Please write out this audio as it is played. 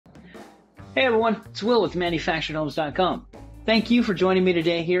Hey everyone, it's Will with ManufacturedHomes.com. Thank you for joining me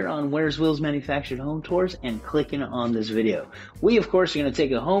today here on Where's Will's Manufactured Home Tours and clicking on this video. We, of course, are going to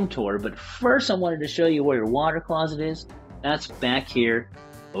take a home tour, but first I wanted to show you where your water closet is. That's back here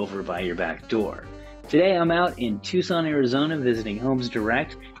over by your back door. Today I'm out in Tucson, Arizona visiting Homes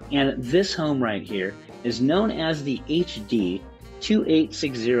Direct, and this home right here is known as the HD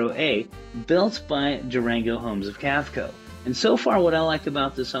 2860A, built by Durango Homes of Cavco. And so far what I like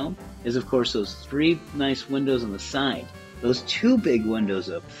about this home is, of course, those three nice windows on the side, those two big windows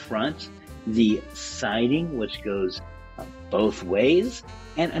up front, the siding, which goes both ways,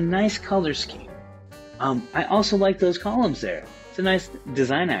 and a nice color scheme. I also like those columns there. It's a nice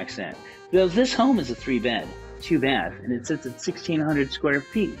design accent. Though this home is a 3-bed, 2-bath, and it sits at 1,600 square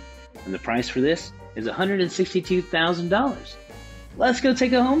feet. And the price for this is $162,000. Let's go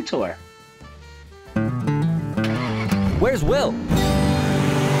take a home tour. Where's Will?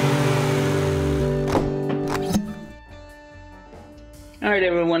 Alright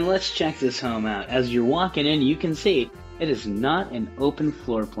everyone, let's check this home out. As you're walking in, you can see it is not an open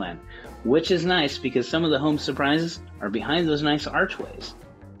floor plan, which is nice because some of the home surprises are behind those nice archways.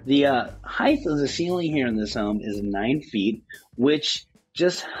 The height of the ceiling here in this home is 9 feet, which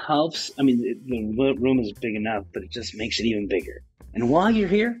just helps. I mean, the room is big enough, but it just makes it even bigger. And while you're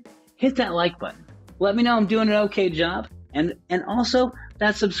here, hit that like button. Let me know I'm doing an okay job. And also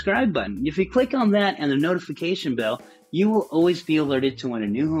that subscribe button. If you click on that and the notification bell, you will always be alerted to when a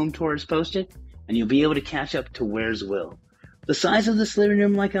new home tour is posted, and you'll be able to catch up to Where's Will. The size of this living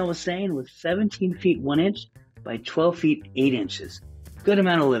room, like I was saying, was 17 feet 1 inch by 12 feet 8 inches. Good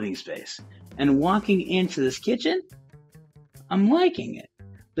amount of living space. And walking into this kitchen, I'm liking it.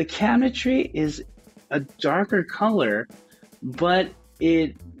 The cabinetry is a darker color, but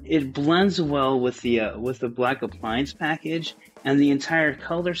it blends well with the black appliance package and the entire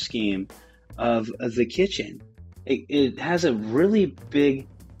color scheme of the kitchen. It has a really big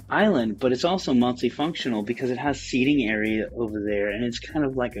island, but it's also multifunctional because it has seating area over there, and it's kind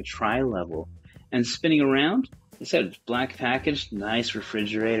of like a tri-level. And spinning around, I said it's black packaged, nice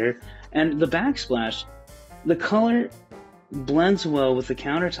refrigerator, and the backsplash, the color blends well with the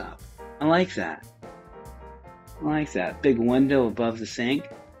countertop. I like that. I like that. Big window above the sink.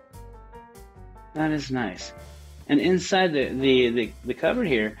 That is nice. And inside the cupboard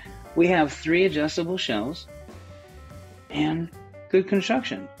here, we have 3 adjustable shelves and good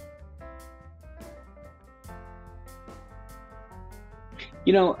construction.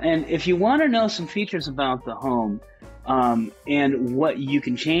 You know, and if you want to know some features about the home and what you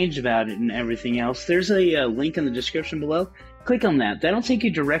can change about it and everything else, there's a link in the description below. Click on that. That'll take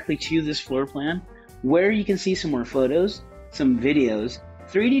you directly to this floor plan where you can see some more photos, some videos,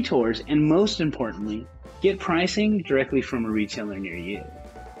 3D tours, and most importantly, get pricing directly from a retailer near you.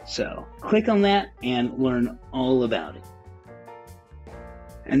 So click on that and learn all about it.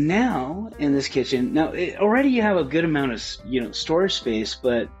 And now in this kitchen, already you have a good amount of storage space,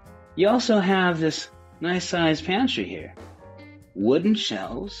 but you also have this nice sized pantry here. Wooden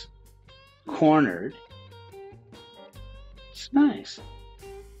shelves, cornered. It's nice.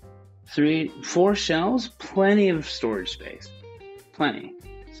 4 shelves, plenty of storage space. Plenty.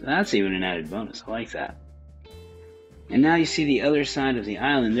 So that's even an added bonus. I like that. And now you see the other side of the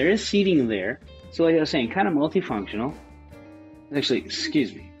island. There is seating there. So like I was saying, kind of multifunctional. Actually,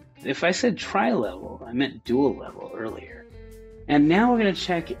 excuse me. If I said tri-level, I meant dual level earlier. And now we're going to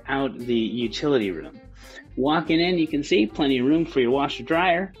check out the utility room. Walking in, you can see plenty of room for your washer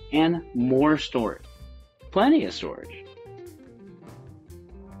dryer and more storage. Plenty of storage.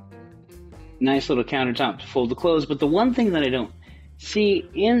 Nice little countertop to fold the clothes. But the one thing that I don't see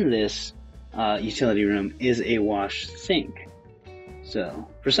in this utility room is a wash sink. So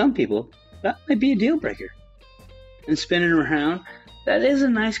for some people, that might be a deal breaker. And spinning around, that is a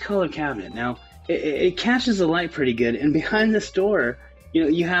nice color cabinet. Now, it catches the light pretty good, and behind this door,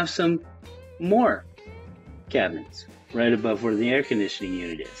 you have some more cabinets right above where the air conditioning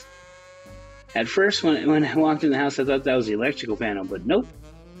unit is. At first, when I walked in the house, I thought that was the electrical panel, but nope,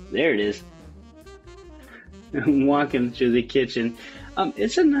 there it is. I'm walking through the kitchen.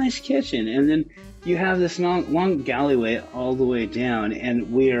 It's a nice kitchen, and then you have this long gallery all the way down,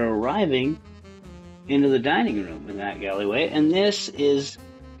 and we are arriving into the dining room in that gallery, and this is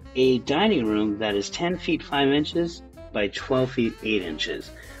a dining room that is 10 feet 5 inches by 12 feet 8 inches,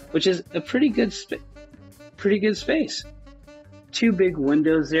 which is a pretty good space. 2 big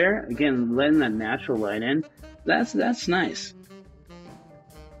windows there, again letting that natural light in. That's nice.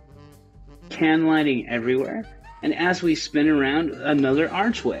 Can lighting everywhere, and as we spin around, another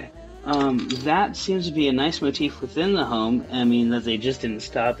archway. that seems to be a nice motif within the home. I mean, that they just didn't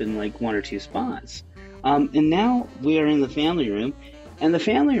stop in like one or two spots. And now we are in the family room, and the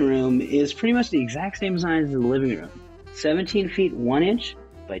family room is pretty much the exact same size as the living room. 17 feet 1 inch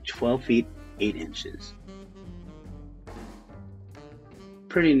by 12 feet 8 inches.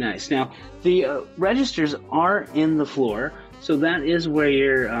 Pretty nice. Now, the registers are in the floor, so that is where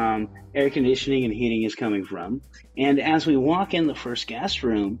your air conditioning and heating is coming from. And as we walk in the first guest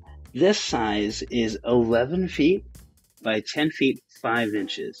room, this size is 11 feet by 10 feet 5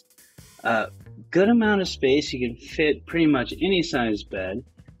 inches. Good amount of space. You can fit pretty much any size bed.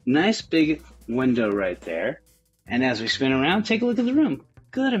 Nice big window right there. And as we spin around, take a look at the room.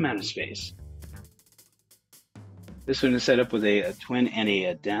 Good amount of space. This one is set up with a twin and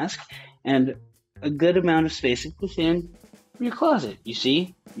a desk, and a good amount of space within your closet. You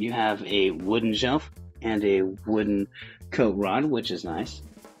see, you have a wooden shelf and a wooden coat rod, which is nice.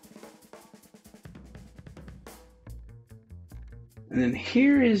 And then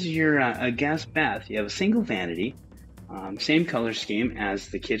here is your a guest bath. You have a single vanity, same color scheme as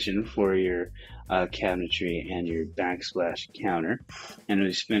the kitchen for your cabinetry and your backsplash counter. And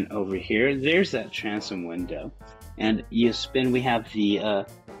we spin over here. There's that transom window. And you spin. We have the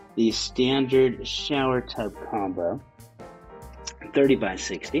standard shower tub combo, 30 by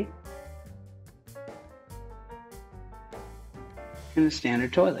 60, and a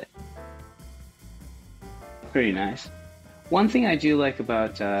standard toilet. Pretty nice. One thing I do like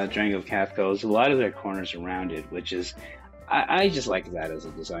about Durango Cavco is a lot of their corners are rounded, which is, I just like that as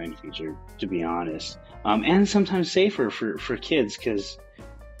a design feature, to be honest. And sometimes safer for kids, because,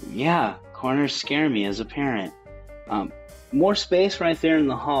 yeah, corners scare me as a parent. More space right there in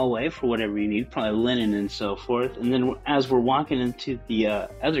the hallway for whatever you need, probably linen and so forth. And then as we're walking into the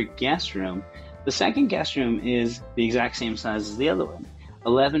other guest room, the second guest room is the exact same size as the other one.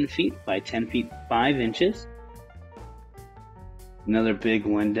 11 feet by 10 feet 5 inches. Another big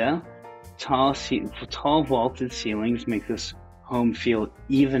window. Tall vaulted ceilings make this home feel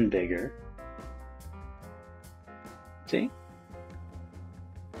even bigger. See?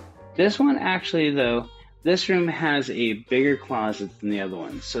 This one actually, though, this room has a bigger closet than the other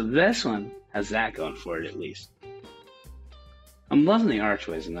one. So this one has that going for it, at least. I'm loving the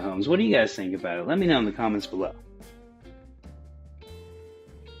archways in the homes. What do you guys think about it? Let me know in the comments below.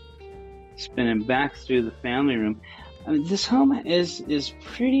 Spinning back through the family room. I mean, this home is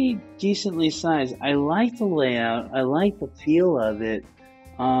pretty decently sized. I like the layout. I like the feel of it.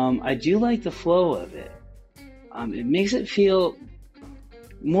 I do like the flow of it. It makes it feel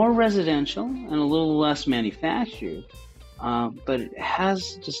more residential and a little less manufactured, but it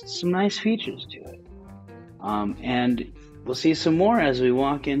has just some nice features to it. And we'll see some more as we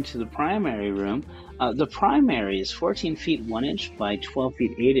walk into the primary room. The primary is 14 feet 1 inch by 12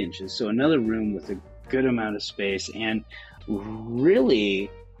 feet 8 inches, so another room with a good amount of space and really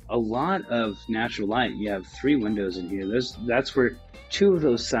a lot of natural light. You have 3 windows in here. That's where 2 of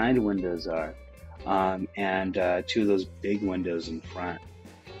those side windows are, and 2 of those big windows in front.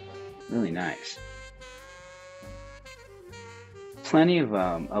 Really nice. Plenty of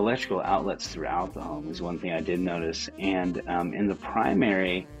electrical outlets throughout the home is one thing I did notice. And in the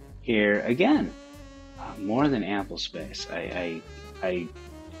primary here, again, more than ample space. I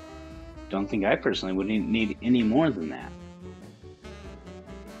don't think I personally would need any more than that.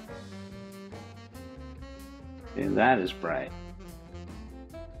 And that is bright.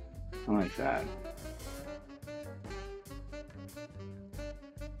 I like that.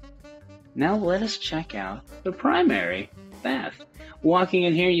 Now let us check out the primary bath. Walking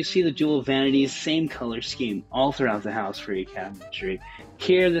in here, you see the dual vanities, same color scheme all throughout the house for your cabinetry.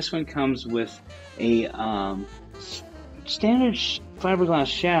 Here, this one comes with a standard fiberglass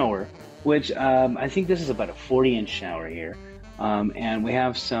shower, which I think this is about a 40-inch shower here. And we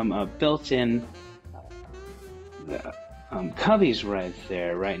have some built-in cubbies right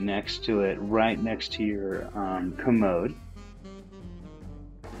there, right next to it, right next to your commode.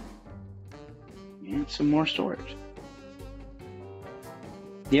 And some more storage.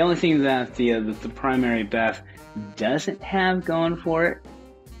 The only thing that the primary bath doesn't have going for it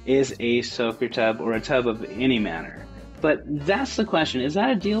is a soaker tub or a tub of any manner. But that's the question. Is that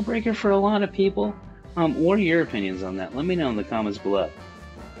a deal breaker for a lot of people? What are your opinions on that? Let me know in the comments below.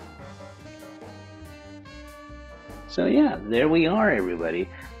 So yeah, there we are, everybody.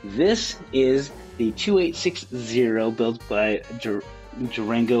 This is the 2860 built by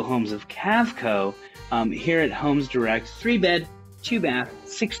Durango Homes of Cavco, here at Homes Direct. 3-bed, 2-bath,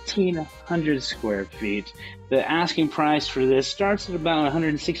 1,600 square feet. The asking price for this starts at about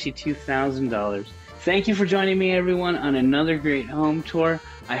 $162,000. Thank you for joining me, everyone, on another great home tour.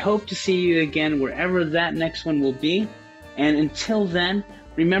 I hope to see you again wherever that next one will be. And until then,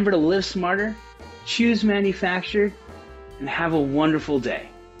 remember to live smarter, choose manufactured, and have a wonderful day.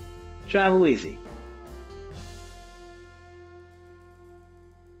 Travel easy.